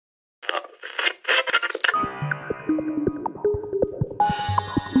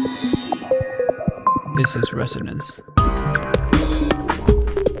This is Resonance.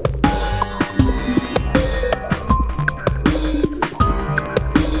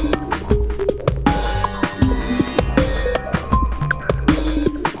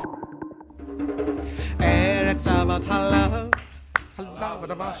 It's about love, love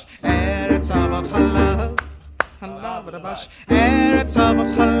the bush. It's about love, love the bush. It's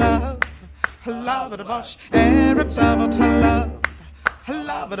about love, love the bush. It's about love,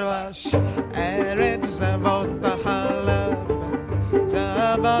 love the bush. It's about the love,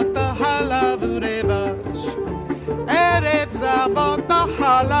 about the love of the bush. It's about the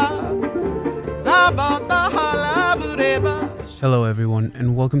love, about the love of the bush. Hello, everyone,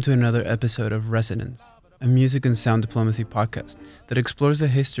 and welcome to another episode of Resonance, a music and sound diplomacy podcast that explores the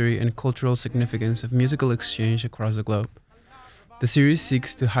history and cultural significance of musical exchange across the globe. The series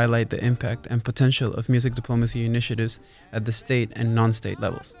seeks to highlight the impact and potential of music diplomacy initiatives at the state and non-state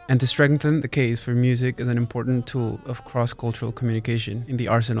levels, and to strengthen the case for music as an important tool of cross-cultural communication in the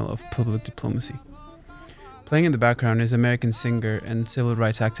arsenal of public diplomacy. Playing in the background is American singer and civil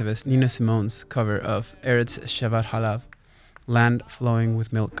rights activist Nina Simone's cover of Eretz Shevat Halav, Land Flowing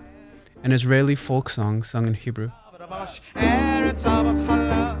with Milk, an Israeli folk song sung in Hebrew.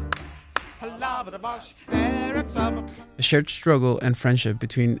 A shared struggle and friendship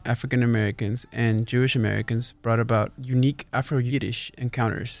between African Americans and Jewish Americans brought about unique Afro-Yiddish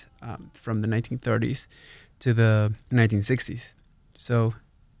encounters from the 1930s to the 1960s. So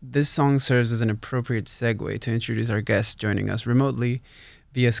this song serves as an appropriate segue to introduce our guest joining us remotely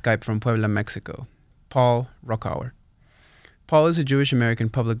via Skype from Puebla, Mexico, Paul Rockower. Paul is a Jewish American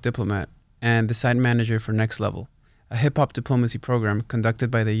public diplomat and the site manager for Next Level, a hip-hop diplomacy program conducted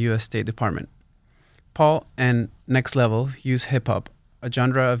by the U.S. State Department. Paul and Next Level use hip-hop, a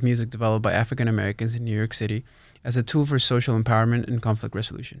genre of music developed by African Americans in New York City, as a tool for social empowerment and conflict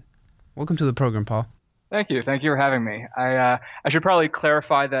resolution. Welcome to the program, Paul. Thank you. Thank you for having me. I should probably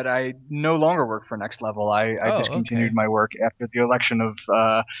clarify that I no longer work for Next Level. I discontinued my work after the election of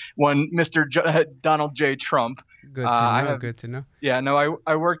Donald J. Trump. Good to know. Good to know. Yeah, no,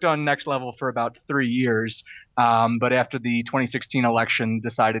 I worked on Next Level for about 3 years, but after the 2016 election,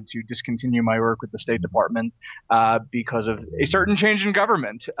 decided to discontinue my work with the State Department because of a certain change in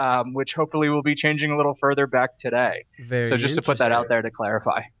government, which hopefully will be changing a little further back today. So just to put that out there to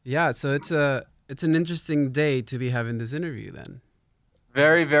clarify. Yeah, so it's an interesting day to be having this interview then.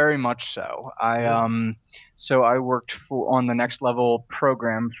 Very, very much so. I worked on the Next Level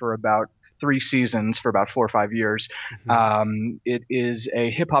program for about 3 seasons for about 4 or 5 years. Mm-hmm. It is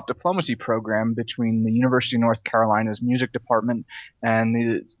a hip-hop diplomacy program between the University of North Carolina's music department and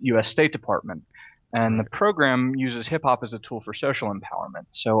the U.S. State Department. And the program uses hip-hop as a tool for social empowerment.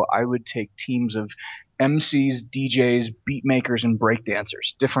 So I would take teams of MCs, DJs, beat makers, and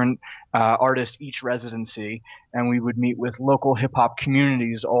breakdancers, different artists each residency, and we would meet with local hip-hop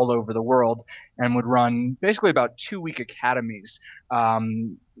communities all over the world and would run basically about 2-week academies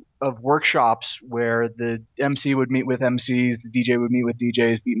of workshops where the MC would meet with MCs, the DJ would meet with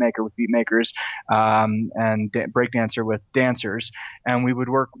DJs, beat maker with beat makers, and breakdancer with dancers. And we would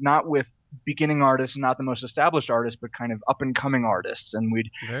work not with beginning artists, not the most established artists, but kind of up and coming artists, and we'd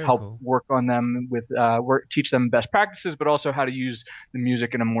work on them with teach them best practices, but also how to use the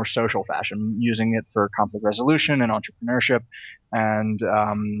music in a more social fashion, using it for conflict resolution and entrepreneurship, and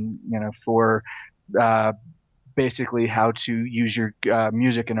for basically how to use your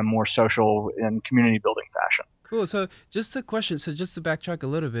music in a more social and community building fashion. Cool. So just a question. So just to backtrack a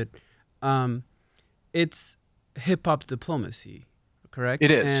little bit, it's hip hop diplomacy, correct?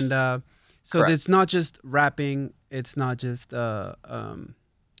 It is. And so correct. It's not just rapping. It's not just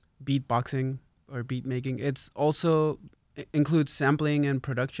beatboxing or beat making. It's also includes sampling and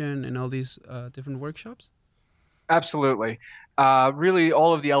production and all these different workshops. Absolutely. Really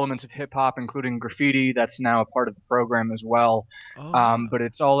all of the elements of hip hop, including graffiti, that's now a part of the program as well. But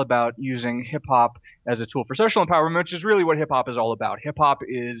it's all about using hip hop as a tool for social empowerment, which is really what hip hop is all about. Hip hop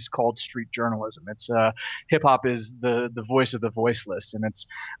is called street journalism. It's hip hop is the voice of the voiceless, and it's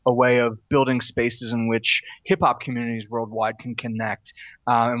a way of building spaces in which hip hop communities worldwide can connect.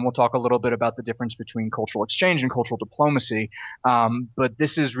 And we'll talk a little bit about the difference between cultural exchange and cultural diplomacy. But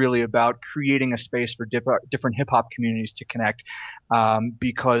this is really about creating a space for different hip hop communities to connect,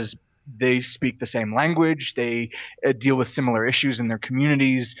 because they speak the same language. They deal with similar issues in their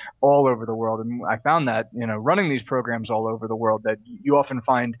communities all over the world. And I found that, running these programs all over the world, that you often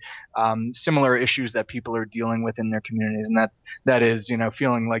find similar issues that people are dealing with in their communities. And that is,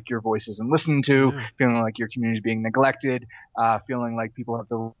 feeling like your voice isn't listened to, feeling like your community is being neglected, feeling like people have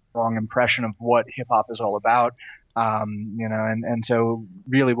the wrong impression of what hip hop is all about. And so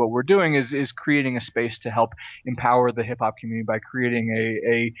really what we're doing is creating a space to help empower the hip hop community by creating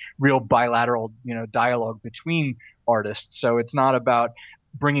a real bilateral, dialogue between artists. So it's not about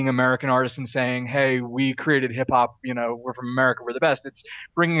bringing American artists and saying, hey, we created hip hop, we're from America, we're the best. It's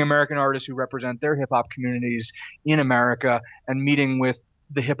bringing American artists who represent their hip hop communities in America and meeting with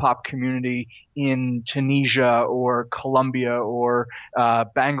the hip hop community in Tunisia or Colombia or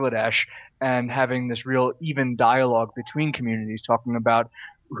Bangladesh, and having this real even dialogue between communities, talking about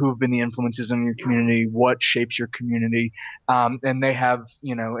who have been the influences in your community, what shapes your community, and they have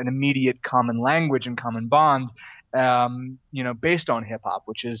an immediate common language and common bond, based on hip hop,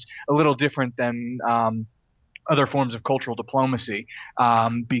 which is a little different than other forms of cultural diplomacy,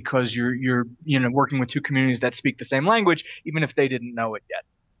 because you're working with two communities that speak the same language, even if they didn't know it yet.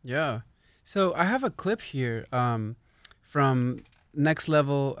 Yeah. So I have a clip here from Next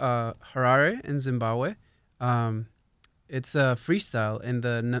Level Harare in Zimbabwe. It's a freestyle in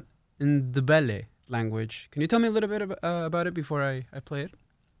the Ndebele language. Can you tell me a little bit about it before I play it?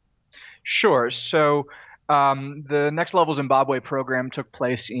 Sure. So the Next Level Zimbabwe program took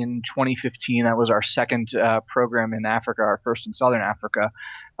place in 2015. That was our second program in Africa, our first in Southern Africa.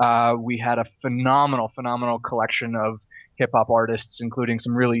 We had a phenomenal collection of hip hop artists, including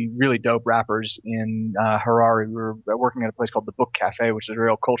some really, really dope rappers in Harare. We were working at a place called the Book Cafe, which is a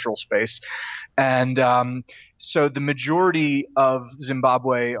real cultural space. And so the majority of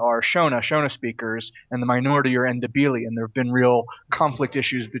Zimbabwe are Shona speakers, and the minority are Ndebele. And there have been real conflict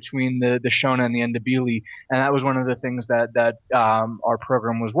issues between the Shona and the Ndebele. And that was one of the things that our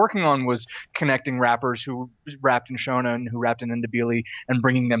program was working on, was connecting rappers who rapped in Shona and who rapped in Ndebele and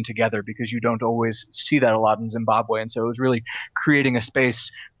bringing them together, because you don't always see that a lot in Zimbabwe. And so it was really creating a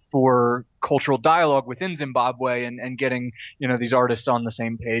space for cultural dialogue within Zimbabwe and getting these artists on the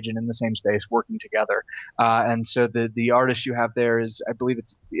same page and in the same space working together. And so the artist you have there is, I believe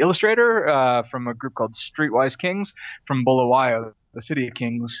it's the illustrator from a group called Streetwise Kings from Bulawayo, the city of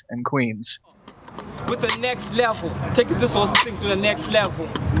kings and queens. With the next level, taking this whole thing to the next level.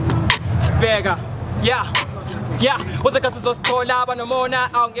 Bega, yeah. Uzakasuzosithola abanomona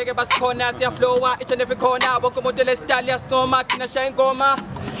awungeke basikhona siyaflowa each and every corner wonke umuntu lesitali yasitoma kina shaya ingoma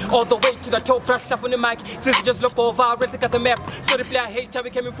all the way to the top press stuff on the mic since just look over ready to get the map so the player hate how we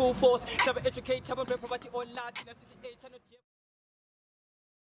came in full force how we educate how we bring poverty online in the city 800.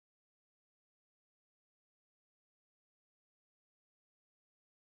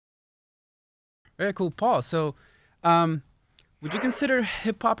 Very cool, Paul. So would you consider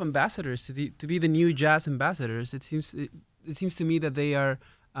hip hop ambassadors to be the new jazz ambassadors? It seems to me that they are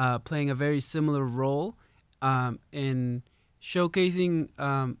playing a very similar role in showcasing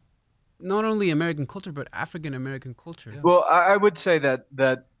not only American culture but African American culture. Well, I would say that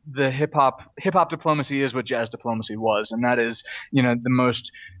the hip hop diplomacy is what jazz diplomacy was, and that is the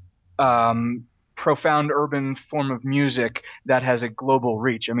most profound urban form of music that has a global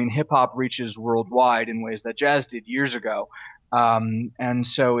reach. I mean, hip hop reaches worldwide in ways that jazz did years ago. And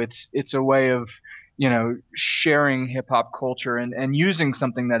so it's a way of sharing hip hop culture and using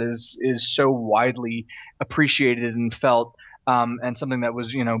something that is so widely appreciated and felt, and something that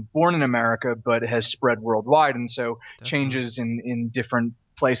was born in America but has spread worldwide, and so Definitely. changes in different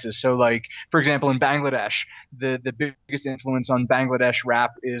places. So, like, for example, in Bangladesh, the biggest influence on Bangladesh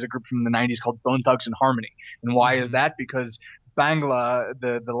rap is a group from the 90s called Bone Thugs and Harmony. And why is that? Because Bangla,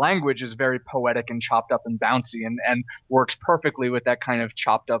 the language is very poetic and chopped up and bouncy, and works perfectly with that kind of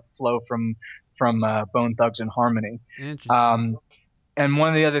chopped up flow from Bone Thugs and Harmony. Interesting. And one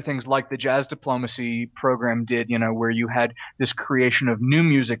of the other things, like the jazz diplomacy program did, where you had this creation of new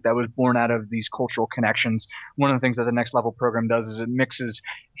music that was born out of these cultural connections. One of the things that the Next Level program does is it mixes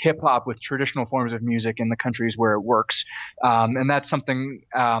hip hop with traditional forms of music in the countries where it works. And that's something,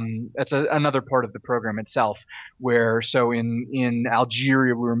 that's another part of the program itself, where so in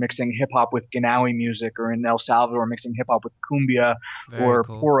Algeria, we were mixing hip hop with Ganawi music, or in El Salvador, mixing hip hop with cumbia, Very or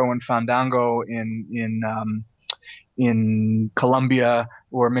cool. poro and fandango in Colombia,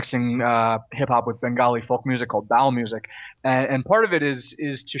 or mixing hip hop with Bengali folk music called Baul music, and part of it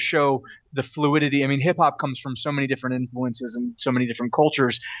is to show the fluidity. I mean, hip hop comes from so many different influences and so many different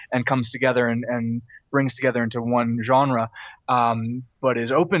cultures, and comes together and brings together into one genre, but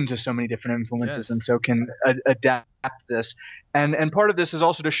is open to so many different influences, Yes. and so can adapt this. And part of this is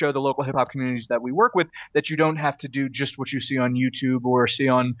also to show the local hip hop communities that we work with that you don't have to do just what you see on YouTube or see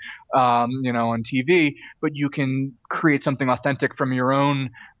on on TV, but you can create something authentic from your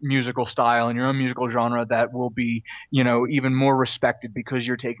own musical style and your own musical genre that will be even more respected because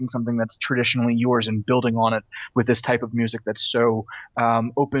you're taking something that's traditionally yours and building on it with this type of music that's so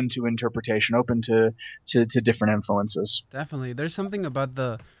open to interpretation, open to different influences. Definitely, there's something about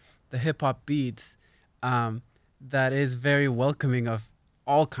the hip hop beats that is very welcoming of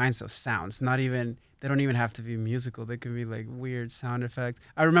all kinds of sounds. They don't even have to be musical. They can be like weird sound effects.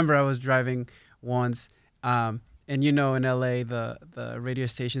 I remember I was driving once, and in LA the radio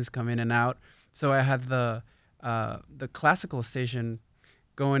stations come in and out. So I had the classical station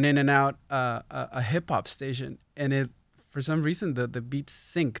going in and out, a hip hop station, and it for some reason the beats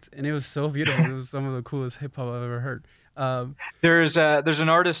synced, and it was so beautiful. It was some of the coolest hip hop I've ever heard. There's an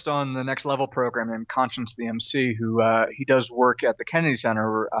artist on the Next Level program named Conscience the MC who he does work at the Kennedy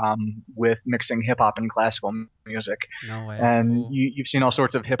Center with mixing hip hop and classical music. No way. And Cool. you've seen all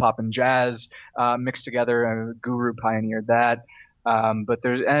sorts of hip hop and jazz mixed together. Guru pioneered that. But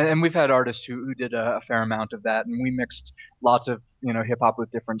we've had artists who did a fair amount of that, and we mixed lots of hip hop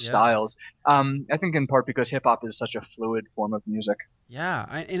with different styles. I think in part because hip hop is such a fluid form of music. Yeah,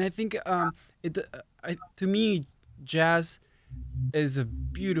 I think to me, jazz is a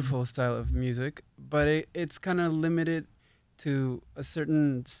beautiful style of music, but it's kind of limited to a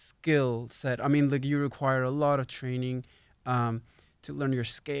certain skill set. I mean, like you require a lot of training to learn your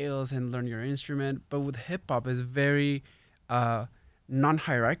scales and learn your instrument. But with hip hop, it's very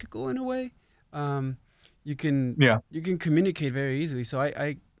non-hierarchical in a way. You can communicate very easily. So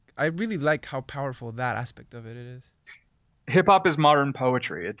I really like how powerful that aspect of it is. Hip hop is modern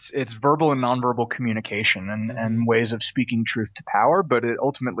poetry. It's verbal and nonverbal communication and ways of speaking truth to power, but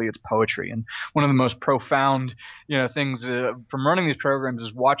ultimately it's poetry. And one of the most profound things from running these programs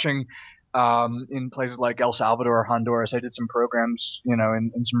is watching in places like El Salvador or Honduras. I did some programs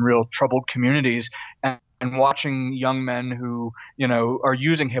in some real troubled communities, and watching young men who are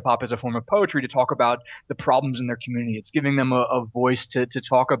using hip hop as a form of poetry to talk about the problems in their community. It's giving them a voice to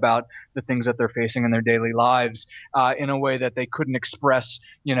talk about the things that they're facing in their daily lives in a way that they couldn't express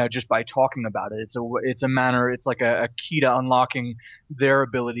just by talking about it. It's a manner. It's like a key to unlocking their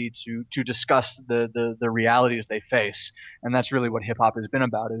ability to discuss the realities they face. And that's really what hip hop has been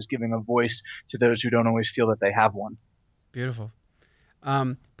about, is giving a voice to those who don't always feel that they have one. Beautiful.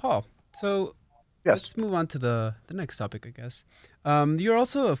 Paul, so yes. Let's move on to the next topic, I guess. You're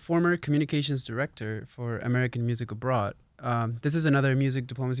also a former communications director for American Music Abroad. This is another music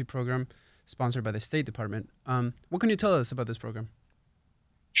diplomacy program sponsored by the State Department. What can you tell us about this program?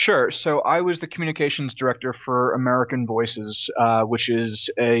 Sure. So I was the communications director for American Voices, which is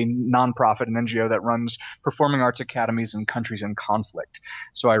a nonprofit, an NGO that runs performing arts academies in countries in conflict.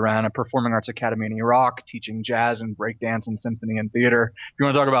 So I ran a performing arts academy in Iraq, teaching jazz and breakdance and symphony and theater. If you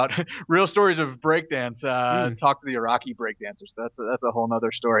want to talk about real stories of breakdance, talk to the Iraqi breakdancers. That's a whole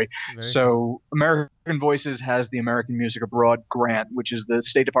other story. Cool. American Voices has the American Music Abroad grant, which is the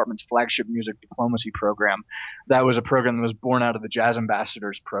State Department's flagship music diplomacy program. That was a program that was born out of the Jazz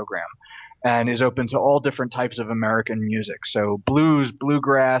Ambassadors program and is open to all different types of American music. So blues,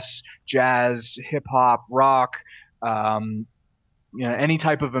 bluegrass, jazz, hip hop, rock, any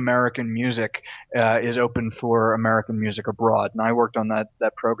type of American music is open for American Music Abroad. And I worked on that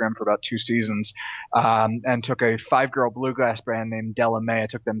program for about 2 seasons and took a 5-girl bluegrass band named Della May. I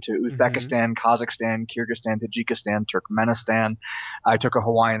took them to Uzbekistan, Kazakhstan, Kyrgyzstan, Tajikistan, Turkmenistan. I took a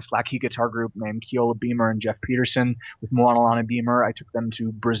Hawaiian slack guitar group named Keola Beamer and Jeff Peterson with Moanalani Beamer. I took them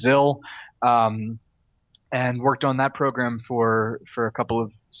to Brazil and worked on that program for a couple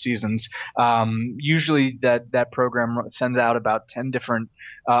of seasons. Usually that program sends out about 10 different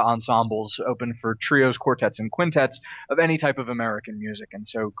ensembles open for trios, quartets, and quintets of any type of American music. And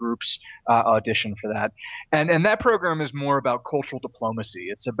so groups audition for that. And that program is more about cultural diplomacy.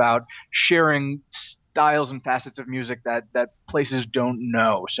 It's about sharing styles and facets of music that places don't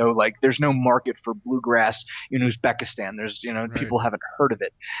know. So like there's no market for bluegrass in Uzbekistan. There's right. People haven't heard of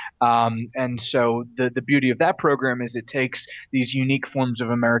it. And so the beauty of that program is it takes these unique forms of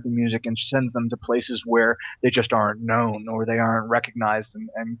American music and sends them to places where they just aren't known or they aren't recognized,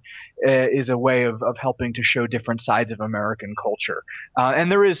 and is a way of helping to show different sides of American culture. And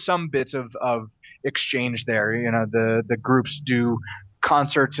there is some bits of exchange there. The groups do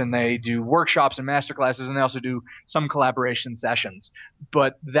concerts and they do workshops and master classes, and they also do some collaboration sessions.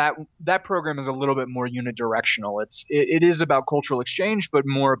 But that program is a little bit more unidirectional. It is about cultural exchange, but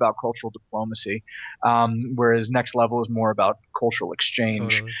more about cultural diplomacy, whereas Next Level is more about cultural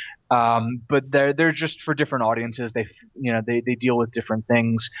exchange. Totally. But they're just for different audiences. They deal with different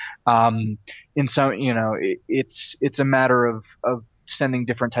things. In some, it's a matter of sending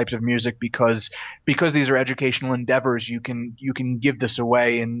different types of music because these are educational endeavors. You can give this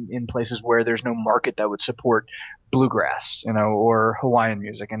away in places where there's no market that would support bluegrass, or Hawaiian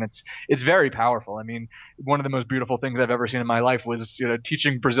music, and it's very powerful. I mean, one of the most beautiful things I've ever seen in my life was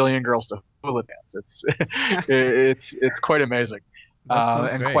teaching Brazilian girls to hula dance. It's quite amazing. And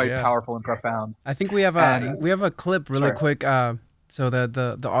great, quite powerful and profound. I think we have a clip really quick, so that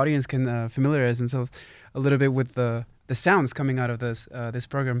the audience can familiarize themselves a little bit with the sounds coming out of this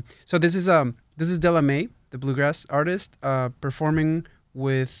program. So this is Della Mae, the bluegrass artist, performing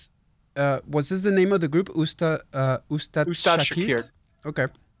with was this the name of the group? Ustad Shakir? Okay.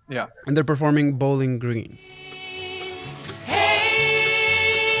 Yeah. And they're performing Bowling Green.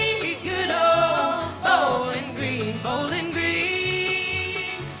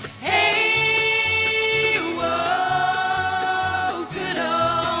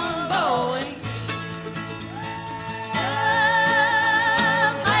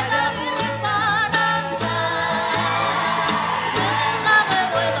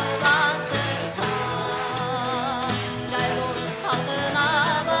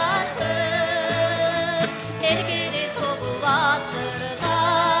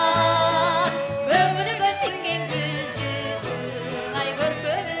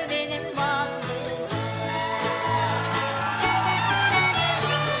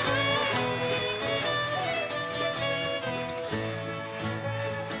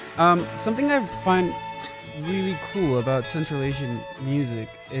 Something I find really cool about Central Asian music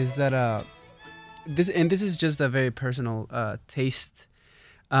is that this is just a very personal taste.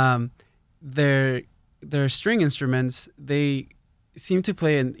 Their string instruments, they seem to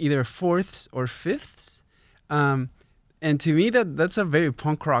play in either fourths or fifths, and to me that's a very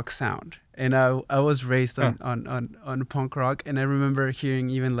punk rock sound. And I was raised on punk rock, and I remember hearing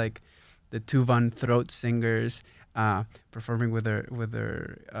even like the Tuvan throat singers performing with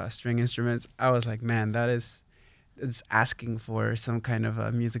their string instruments. I was like, man, it's asking for some kind of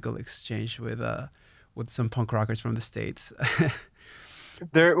a musical exchange with some punk rockers from the States.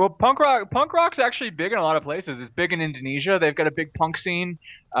 Punk rock's actually big in a lot of places. It's big in Indonesia. They've got a big punk scene,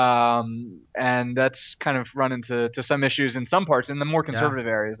 and that's kind of run into some issues in some parts. In the more conservative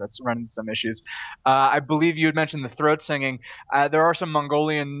areas, that's run into some issues. I believe you had mentioned the throat singing. There are some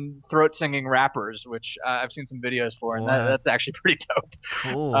Mongolian throat singing rappers, which I've seen some videos for, and that's actually pretty dope.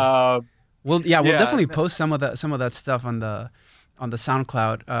 Cool. We'll definitely post some of that stuff on the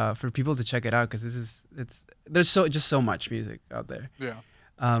SoundCloud for people to check it out, because there's so much music out there. Yeah.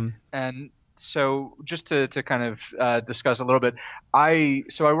 And so just to kind of discuss a little bit, I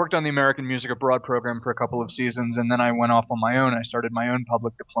worked on the American Music Abroad program for a couple of seasons, and then I went off on my own. I started my own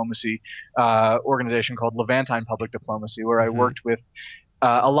public diplomacy organization called Levantine Public Diplomacy, where I worked with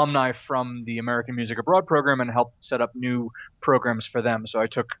alumni from the American Music Abroad program and helped set up new programs for them. So I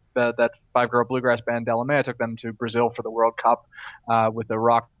took that 5-girl bluegrass band Della Mae, I took them to Brazil for the World Cup with the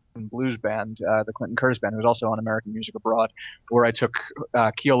rock and blues band, the Clinton Curtis band, who was also on American Music Abroad, where I took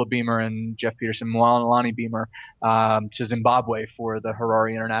Keola Beamer and Jeff Peterson, Moalani Beamer to Zimbabwe for the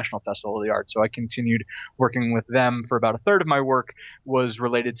Harare International Festival of the Arts. So I continued working with them for about a third of my work was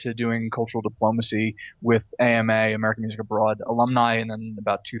related to doing cultural diplomacy with AMA, American Music Abroad alumni, and then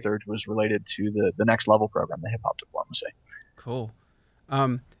about 2/3 was related to the Next Level program, the hip hop diplomacy. Cool.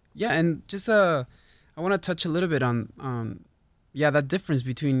 Yeah, and just I want to touch a little bit on that difference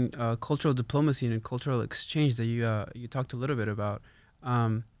between cultural diplomacy and cultural exchange that you talked a little bit about,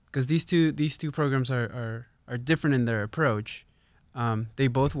 because these two programs are different in their approach. They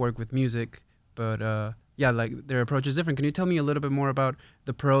both work with music, but like their approach is different. Can you tell me a little bit more about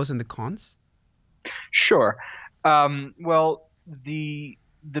the pros and the cons? Sure. Well, the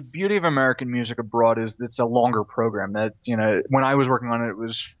beauty of American Music Abroad is it's a longer program. That when I was working on it, it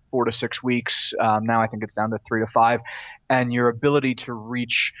was 4 to 6 weeks. Now I think it's down to 3 to 5, and your ability to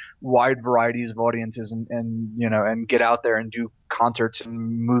reach wide varieties of audiences and get out there and do concerts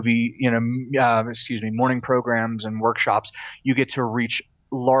and morning programs and workshops. You get to reach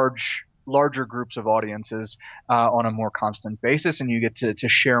larger groups of audiences on a more constant basis, and you get to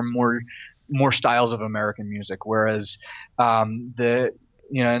share more styles of American music. Whereas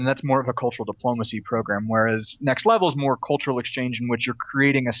and that's more of a cultural diplomacy program, whereas Next Level is more cultural exchange, in which you're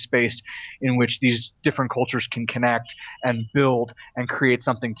creating a space in which these different cultures can connect and build and create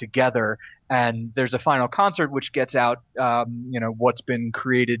something together. And there's a final concert which gets out, what's been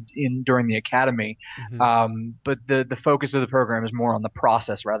created during the academy. But the focus of the program is more on the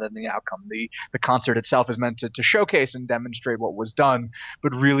process rather than the outcome. The concert itself is meant to showcase and demonstrate what was done,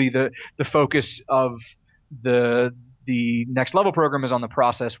 but really the focus of the Next Level program is on the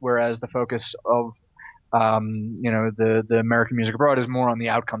process, whereas the focus of the American Music Abroad is more on the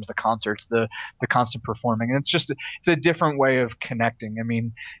outcomes, the concerts, the constant performing. And it's a different way of connecting. I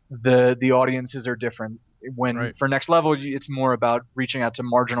mean, the audiences are different. For Next Level, it's more about reaching out to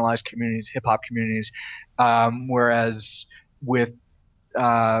marginalized communities, hip hop communities, whereas with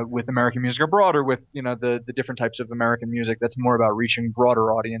American Music Abroad, or with the different types of American music, that's more about reaching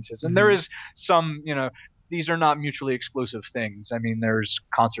broader audiences. And there is some, these are not mutually exclusive things. I mean, there's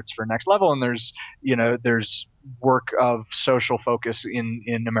concerts for Next Level, and there's work of social focus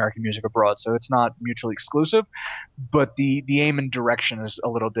in American Music Abroad. So it's not mutually exclusive, but the aim and direction is a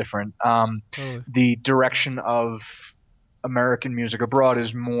little different. The direction of American Music Abroad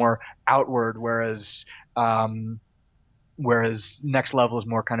is more outward, whereas Next Level is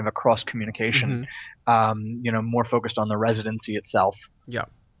more kind of a cross communication, more focused on the residency itself. Yeah,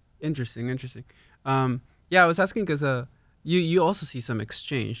 interesting. Yeah, I was asking because you also see some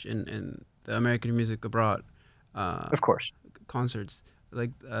exchange in the American Music Abroad, of course, concerts,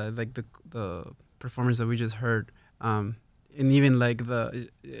 like the performance that we just heard, and even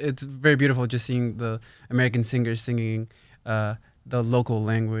it's very beautiful just seeing the American singers singing the local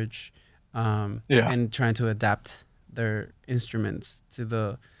language, and trying to adapt their instruments to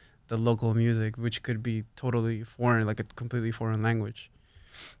the local music, which could be totally foreign, like a completely foreign language.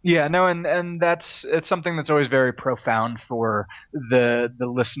 Yeah, no, and it's something that's always very profound for the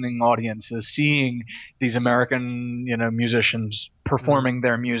listening audience, is seeing these American musicians performing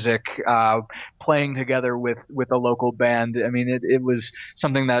their music, playing together with a local band. I mean, it was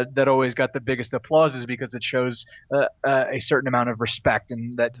something that always got the biggest applause, is because it shows a certain amount of respect,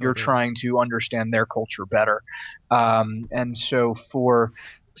 and that you're trying to understand their culture better. And so for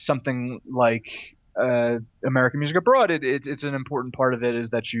something like American Music Abroad, it's an important part of it is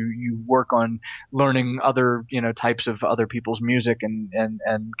that you work on learning other types of other people's music, and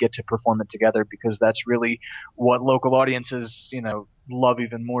get to perform it together, because that's really what local audiences love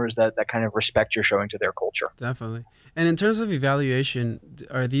even more, is that kind of respect you're showing to their culture. Definitely. And in terms of evaluation,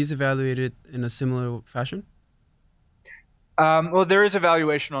 are these evaluated in a similar fashion? Well, there is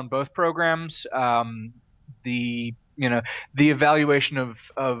evaluation on both programs. The evaluation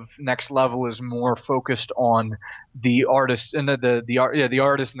of Next Level is more focused on the artist and the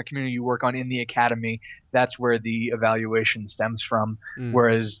artist and the community you work on in the academy. That's where the evaluation stems from.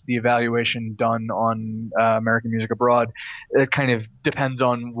 Whereas the evaluation done on American Music Abroad, it kind of depends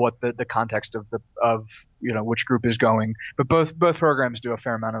on what the context of which group is going. But both programs do a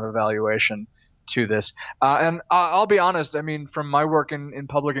fair amount of evaluation to this. And I'll be honest, I mean, from my work in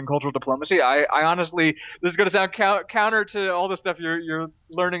public and cultural diplomacy, I honestly, this is going to sound counter to all the stuff you're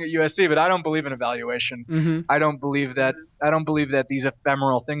learning at USC, but I don't believe in evaluation. I don't believe that these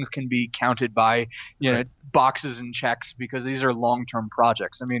ephemeral things can be counted by boxes and checks, because these are long-term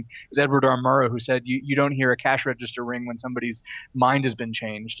projects. I mean, it was Edward R. Murrow who said you don't hear a cash register ring when somebody's mind has been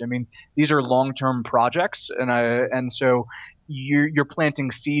changed. I mean, these are long-term projects, and so you're planting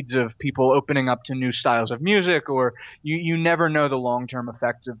seeds of people opening up to new styles of music, or you never know the long-term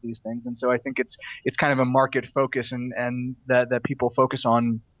effects of these things. And so I think it's kind of a market focus, and that people focus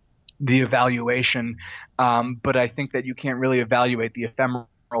on the evaluation. But I think that you can't really evaluate the ephemeral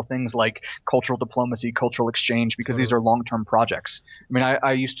things like cultural diplomacy, cultural exchange, because these are long-term projects. I mean,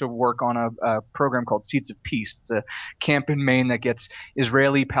 I used to work on a program called Seeds of Peace. It's a camp in Maine that gets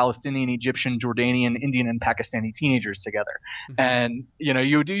Israeli, Palestinian, Egyptian, Jordanian, Indian, and Pakistani teenagers together. And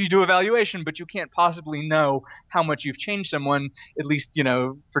you do evaluation, but you can't possibly know how much you've changed someone, at least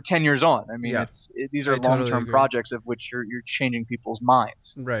for 10 years on. I mean, these are long-term projects of which you're changing people's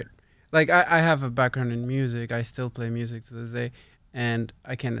minds. Right. Like I have a background in music. I still play music to this day, and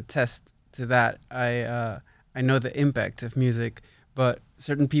I can attest to that. I know the impact of music, but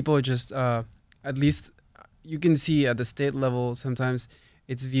certain people just, at least you can see at the state level, sometimes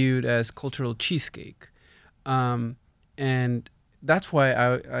it's viewed as cultural cheesecake. And that's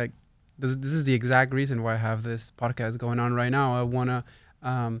why this is the exact reason why I have this podcast going on right now. I want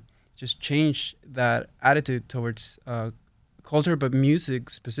to just change that attitude towards culture, but music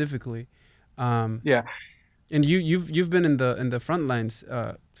specifically. And you've been in the front lines,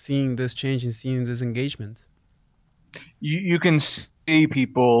 seeing this change and seeing this engagement. You can see see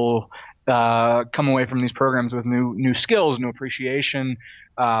people come away from these programs with new skills, new appreciation.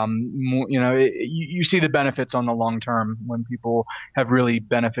 You see the benefits on the long term when people have really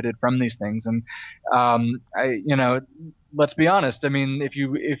benefited from these things. And let's be honest. I mean, if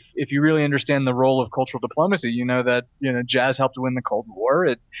you really understand the role of cultural diplomacy, you know that jazz helped win the Cold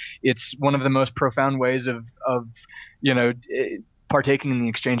War. It's one of the most profound ways of you know partaking in the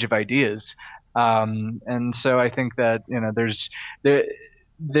exchange of ideas. And so I think that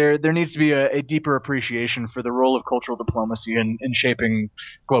there needs to be a deeper appreciation for the role of cultural diplomacy in shaping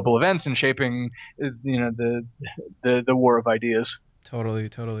global events and shaping the war of ideas. Totally,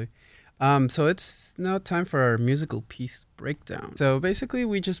 totally. So it's now time for our musical piece breakdown. So basically,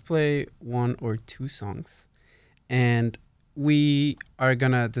 we just play one or two songs, and we are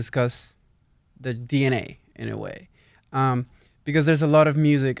gonna discuss the DNA in a way, because there's a lot of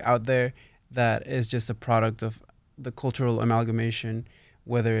music out there that is just a product of the cultural amalgamation,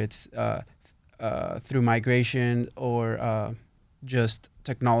 whether it's through migration or just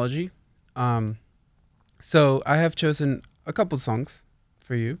technology. So I have chosen a couple songs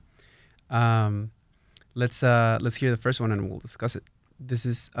for you. Let's hear the first one and we'll discuss it. This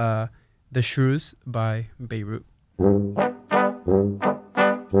is The Shrews by Beirut.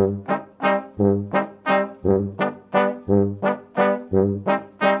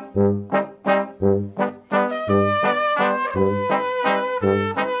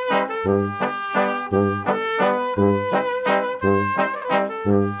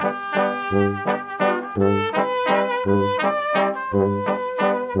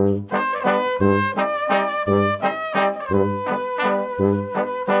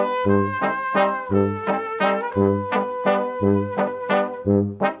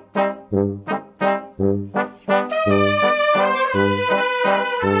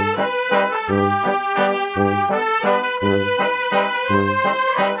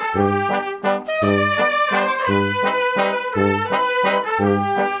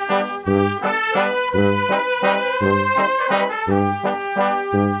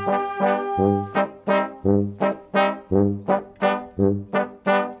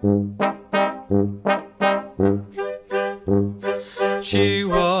 She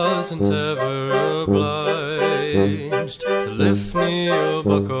wasn't ever obliged to lift me or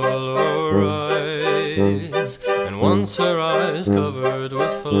buckle or rise, and once her eyes covered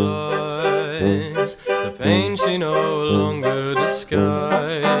with flies, the pain she no longer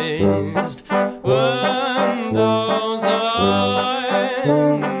disguised. When those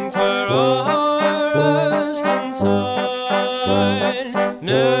lines were all rest inside,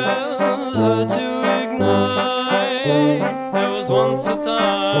 never to ignite. There was once a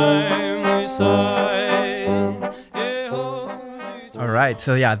time we sighed. All right,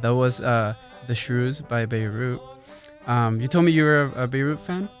 so yeah, that was The Shrews by Beirut. You told me you were a Beirut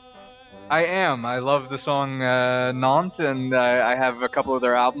fan? I am. I love the song Nantes, and I have a couple of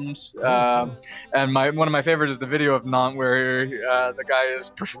their albums. And one of my favorites is the video of Nantes, where the guy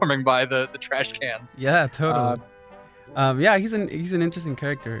is performing by the trash cans. Yeah, totally. Yeah, he's an interesting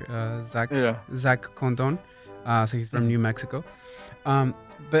character, Zach Condon. So he's from New Mexico.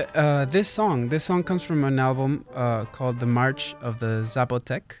 But this song comes from an album called The March of the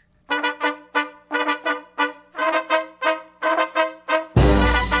Zapotec.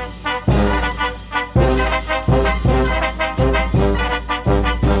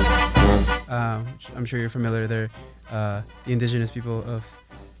 I'm sure you're familiar. They're the indigenous people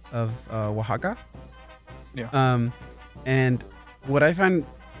of Oaxaca. Yeah. And what I find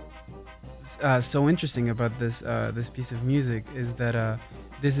so interesting about this piece of music is that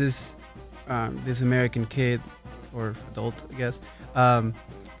this is this American kid or adult, I guess, that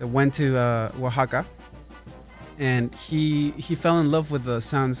went to Oaxaca, and he fell in love with the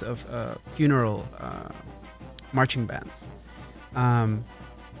sounds of funeral marching bands,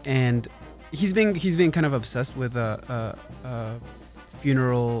 and he's been kind of obsessed with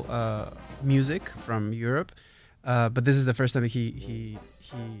funeral music from Europe, but this is the first time he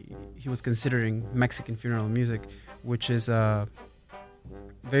was considering Mexican funeral music, which is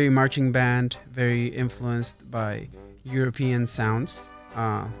very marching band, very influenced by European sounds,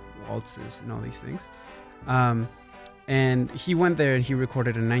 waltzes and all these things. And he went there and he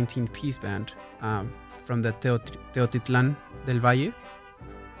recorded a 19-piece band from the Teotitlán del Valle.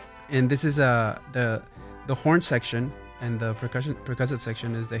 And this is the horn section, and the percussive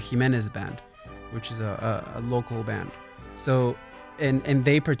section is the Jimenez band, which is a local band. So and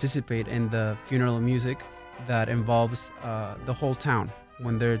they participate in the funeral music that involves the whole town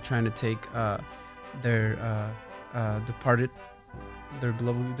when they're trying to take their beloved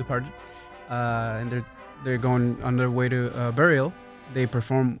departed, and they're going on their way to burial. they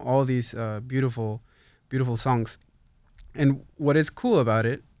perform all these beautiful, beautiful songs. And what is cool about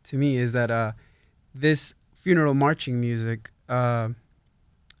it to me is that this funeral marching music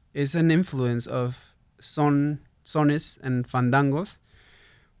is an influence of sones and fandangos,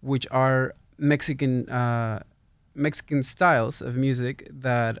 which are Mexican styles of music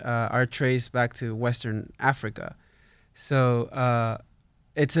that are traced back to Western Africa. So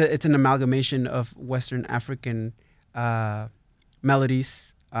it's an amalgamation of Western African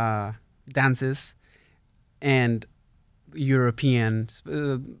melodies, dances, and European.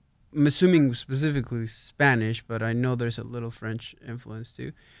 I'm assuming specifically Spanish, but I know there's a little French influence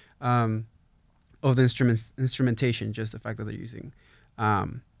too. Of the instrumentation, just the fact that they're using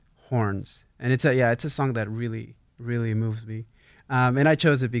horns, and it's a song that really moves me, and I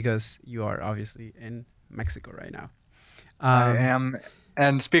chose it because you are obviously in Mexico right now. I am.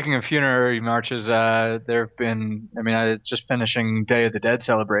 And speaking of funerary marches, there have been. I mean, I just finishing Day of the Dead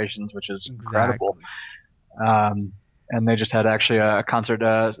celebrations, which is incredible. And they just had actually a concert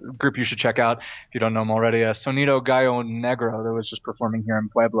group you should check out if you don't know them already. Sonido Gallo Negro that was just performing here in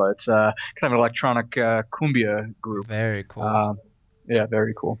Puebla. It's kind of an electronic cumbia group. Very cool. Yeah,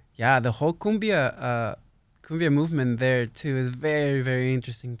 very cool. Yeah, the whole cumbia movement there too is very, very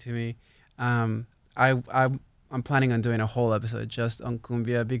interesting to me. I'm planning on doing a whole episode just on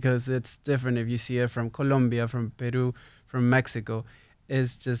cumbia because it's different if you see it from Colombia, from Peru, from Mexico.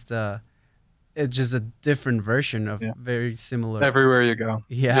 It's just a different version of very similar. Everywhere you go.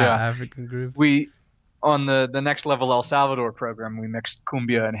 Yeah. African groups. We, on the Next Level El Salvador program, we mixed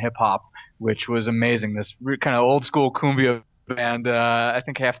cumbia and hip hop, which was amazing. This kind of old school cumbia band. I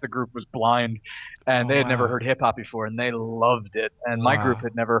think half the group was blind, and they had never heard hip hop before, and they loved it. And my group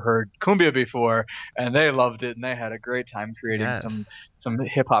had never heard cumbia before, and they loved it, and they had a great time creating some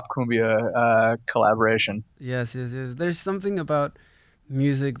hip hop cumbia collaboration. Yes. There's something about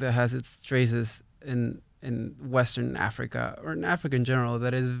music that has its traces in Western Africa or in Africa in general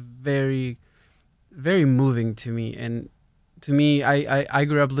that is very, very moving to me. And to me, I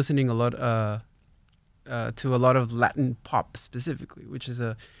grew up listening a lot to a lot of Latin pop specifically, which is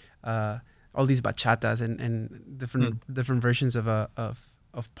all these bachatas and different versions of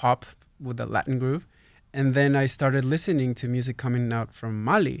pop with a Latin groove. And then I started listening to music coming out from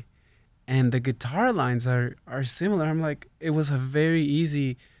Mali. And the guitar lines are similar. I'm like, it was a very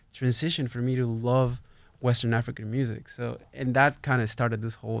easy transition for me to love Western African music. So, and that kind of started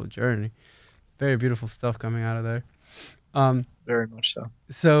this whole journey. Very beautiful stuff coming out of there. Very much so.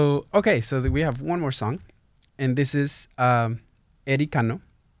 So, okay, so we have one more song. And this is Eddie Cano.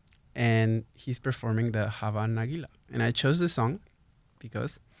 And he's performing the Havana Aguila. And I chose this song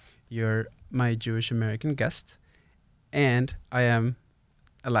because you're my Jewish American guest. And I am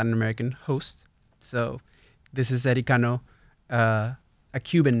a Latin American host. So this is Eddie Cano, a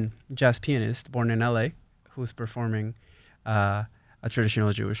Cuban jazz pianist born in LA, who's performing a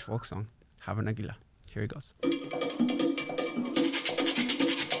traditional Jewish folk song, Havana Aguila. Here it goes.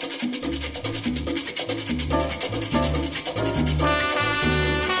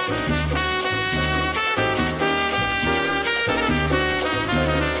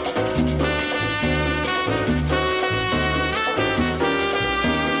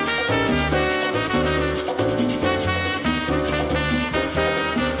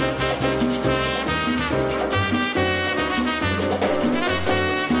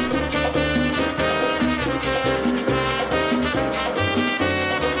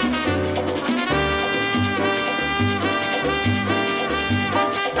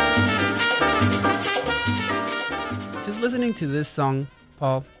 Listening to this song,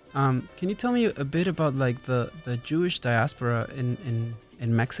 Paul, can you tell me a bit about like the Jewish diaspora in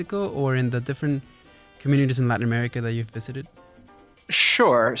Mexico or in the different communities in Latin America that you've visited?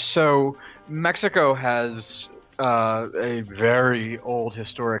 Sure. So Mexico has a very old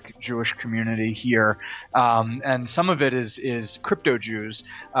historic Jewish community here, and some of it is crypto Jews,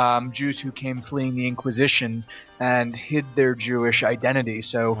 Jews who came fleeing the Inquisition and hid their Jewish identity.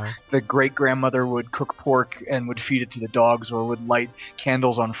 So the great-grandmother would cook pork and would feed it to the dogs, or would light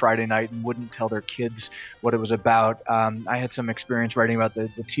candles on Friday night and wouldn't tell their kids what it was about. I had some experience writing about the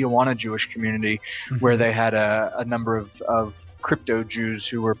Tijuana Jewish community, where they had a number of crypto Jews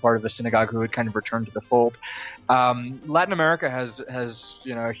who were part of the synagogue who had kind of returned to the fold. Latin America has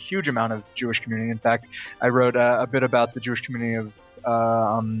a huge amount of Jewish community. In fact, I wrote a bit about the Jewish community of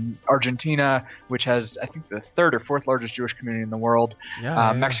Argentina, which has, I think, the third or fourth largest Jewish community in the world.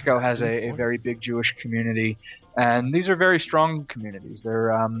 Mexico has a very big Jewish community, and these are very strong communities.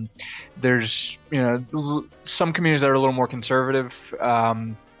 There's some communities that are a little more conservative,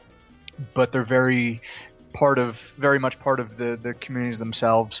 but they're very very much part of the communities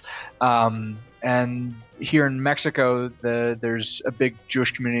themselves. And here in Mexico, there's a big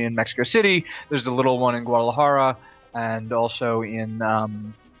Jewish community in Mexico City. There's a little one in Guadalajara, and also in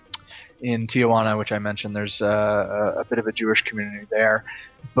Tijuana, which I mentioned, there's a bit of a Jewish community there.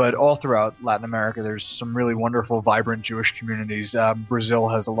 But all throughout Latin America, there's some really wonderful, vibrant Jewish communities. Brazil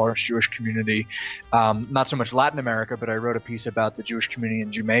has a large Jewish community. Not so much Latin America, but I wrote a piece about the Jewish community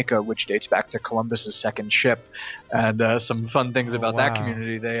in Jamaica, which dates back to Columbus's second ship. And some fun things about that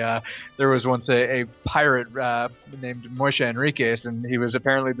community. There was once a pirate named Moishe Enriquez, and he was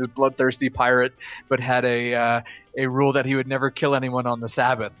apparently this bloodthirsty pirate, but had a rule that he would never kill anyone on the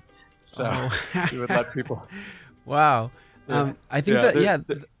Sabbath. So he would let people. Wow. Yeah. I think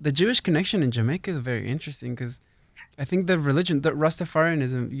the Jewish connection in Jamaica is very interesting because I think the religion, the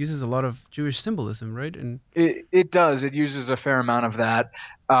Rastafarianism, uses a lot of Jewish symbolism, right? And it does. It uses a fair amount of that.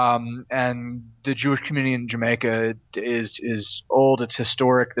 And the Jewish community in Jamaica is old. It's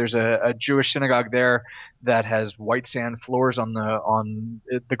historic. There's a Jewish synagogue there that has white sand floors on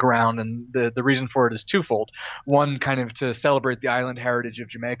the ground, and the reason for it is twofold. One, kind of to celebrate the island heritage of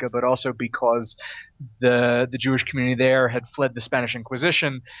Jamaica, but also because the Jewish community there had fled the Spanish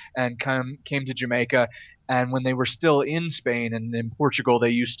Inquisition and came to Jamaica. And when they were still in Spain and in Portugal,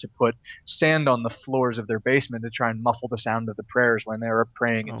 they used to put sand on the floors of their basement to try and muffle the sound of the prayers when they were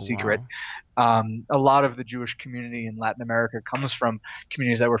praying in secret. Wow. A lot of the Jewish community in Latin America comes from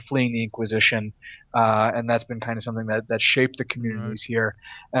communities that were fleeing the Inquisition, and that's been kind of something that shaped the communities here.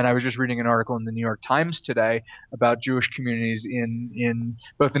 And I was just reading an article in the New York Times today about Jewish communities in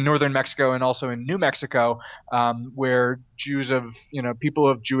both in northern Mexico and also in New Mexico, where people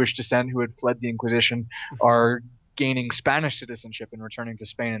of Jewish descent who had fled the Inquisition are gaining Spanish citizenship and returning to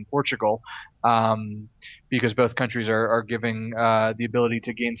Spain and Portugal, because both countries are giving the ability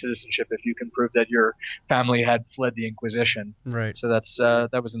to gain citizenship if you can prove that your family had fled the Inquisition. Right. So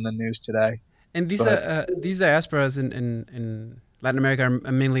that was in the news today. And these diasporas in Latin America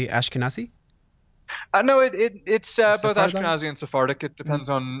are mainly Ashkenazi? No, it's both Sephardic? Ashkenazi and Sephardic. It depends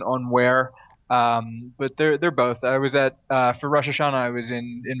on where. But they're both. I was at for Rosh Hashanah. I was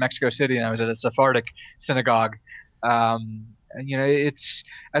in Mexico City, and I was at a Sephardic synagogue. And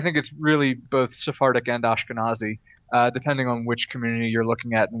I think it's really both Sephardic and Ashkenazi, depending on which community you're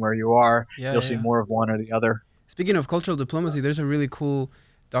looking at and where you are. You'll see more of one or the other. Speaking of cultural diplomacy, there's a really cool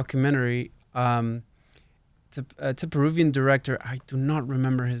documentary. It's a Peruvian director. I do not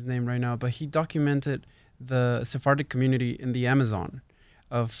remember his name right now, but he documented the Sephardic community in the Amazon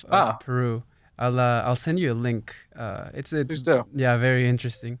of Peru. I'll send you a link. It's very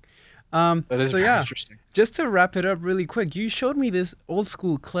interesting. That is very interesting. Just to wrap it up really quick, you showed me this old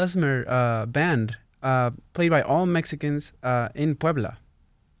school klezmer band played by all Mexicans in Puebla.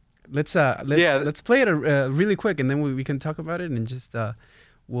 Let's play it really quick, and then we can talk about it, and just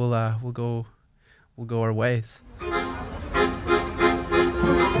we'll go our ways.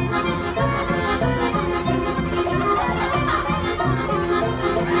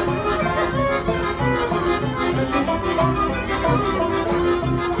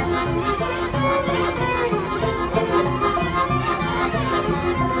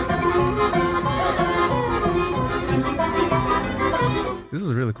 This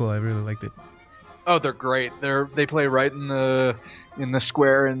was really cool. I really liked it. Oh, they're great. They play right in the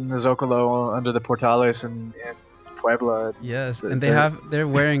square in the Zocalo under the Portales in Puebla. Yes, and they're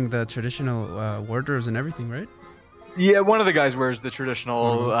wearing the traditional wardrobes and everything, right? Yeah, one of the guys wears the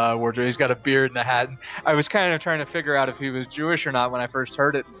traditional wardrobe. He's got a beard and a hat. And I was kind of trying to figure out if he was Jewish or not when I first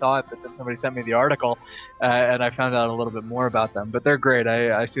heard it and saw it, but then somebody sent me the article, and I found out a little bit more about them. But they're great.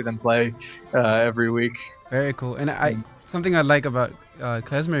 I see them play every week. Very cool. And something I like about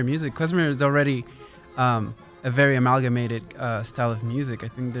klezmer music. Klezmer is already a very amalgamated style of music. I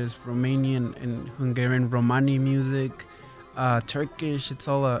think there's Romanian and Hungarian Romani music, Turkish. It's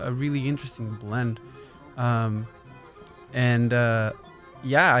all a really interesting blend. I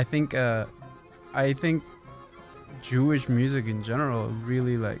think Jewish music in general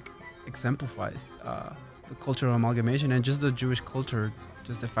really exemplifies the cultural amalgamation and just the Jewish culture,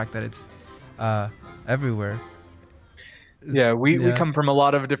 just the fact that it's everywhere. We come from a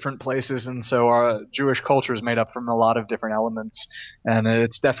lot of different places, and so our Jewish culture is made up from a lot of different elements, and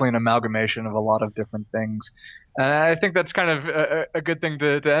it's definitely an amalgamation of a lot of different things. And I think that's kind of a good thing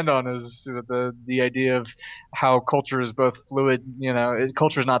to end on, is the idea of how culture is both fluid.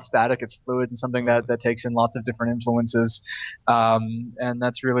 Culture is not static; it's fluid, and something that takes in lots of different influences. And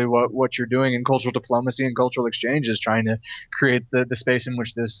that's really what you're doing in cultural diplomacy and cultural exchange, is trying to create the space in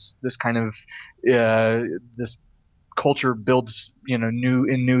which this kind of this culture builds, new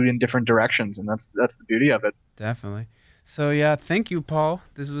in different directions, and that's the beauty of it. Definitely. So yeah, thank you, Paul.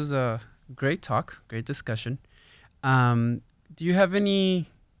 This was a great talk, great discussion. Do you have any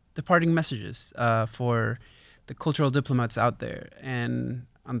departing messages for the cultural diplomats out there and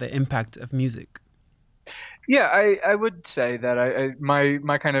on the impact of music? Yeah, I would say that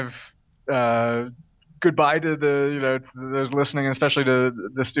my kind of goodbye to to those listening, and especially to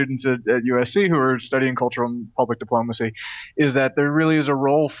the students at USC who are studying cultural and public diplomacy, is that there really is a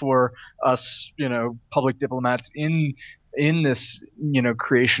role for us, public diplomats in this,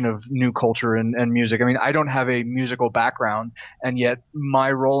 creation of new culture and music. I mean, I don't have a musical background, and yet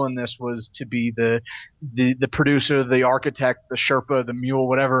my role in this was to be the producer, the architect, the Sherpa, the mule,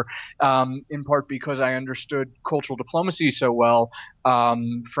 whatever, in part because I understood cultural diplomacy so well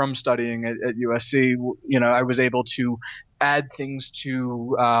from studying at USC. I was able to add things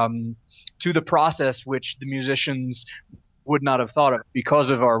to the process which the musicians would not have thought of because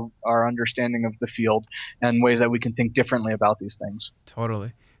of our understanding of the field and ways that we can think differently about these things.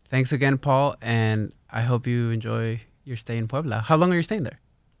 Totally. Thanks again, Paul, and I hope you enjoy your stay in Puebla. How long are you staying there?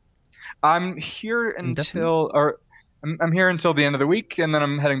 I'm here I'm here until the end of the week, and then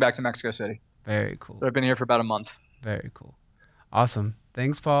I'm heading back to Mexico City. Very cool. So I've been here for about a month. Very cool. Awesome.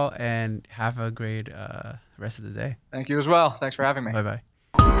 Thanks, Paul, and have a great rest of the day. Thank you as well. Thanks for having me. Bye-bye.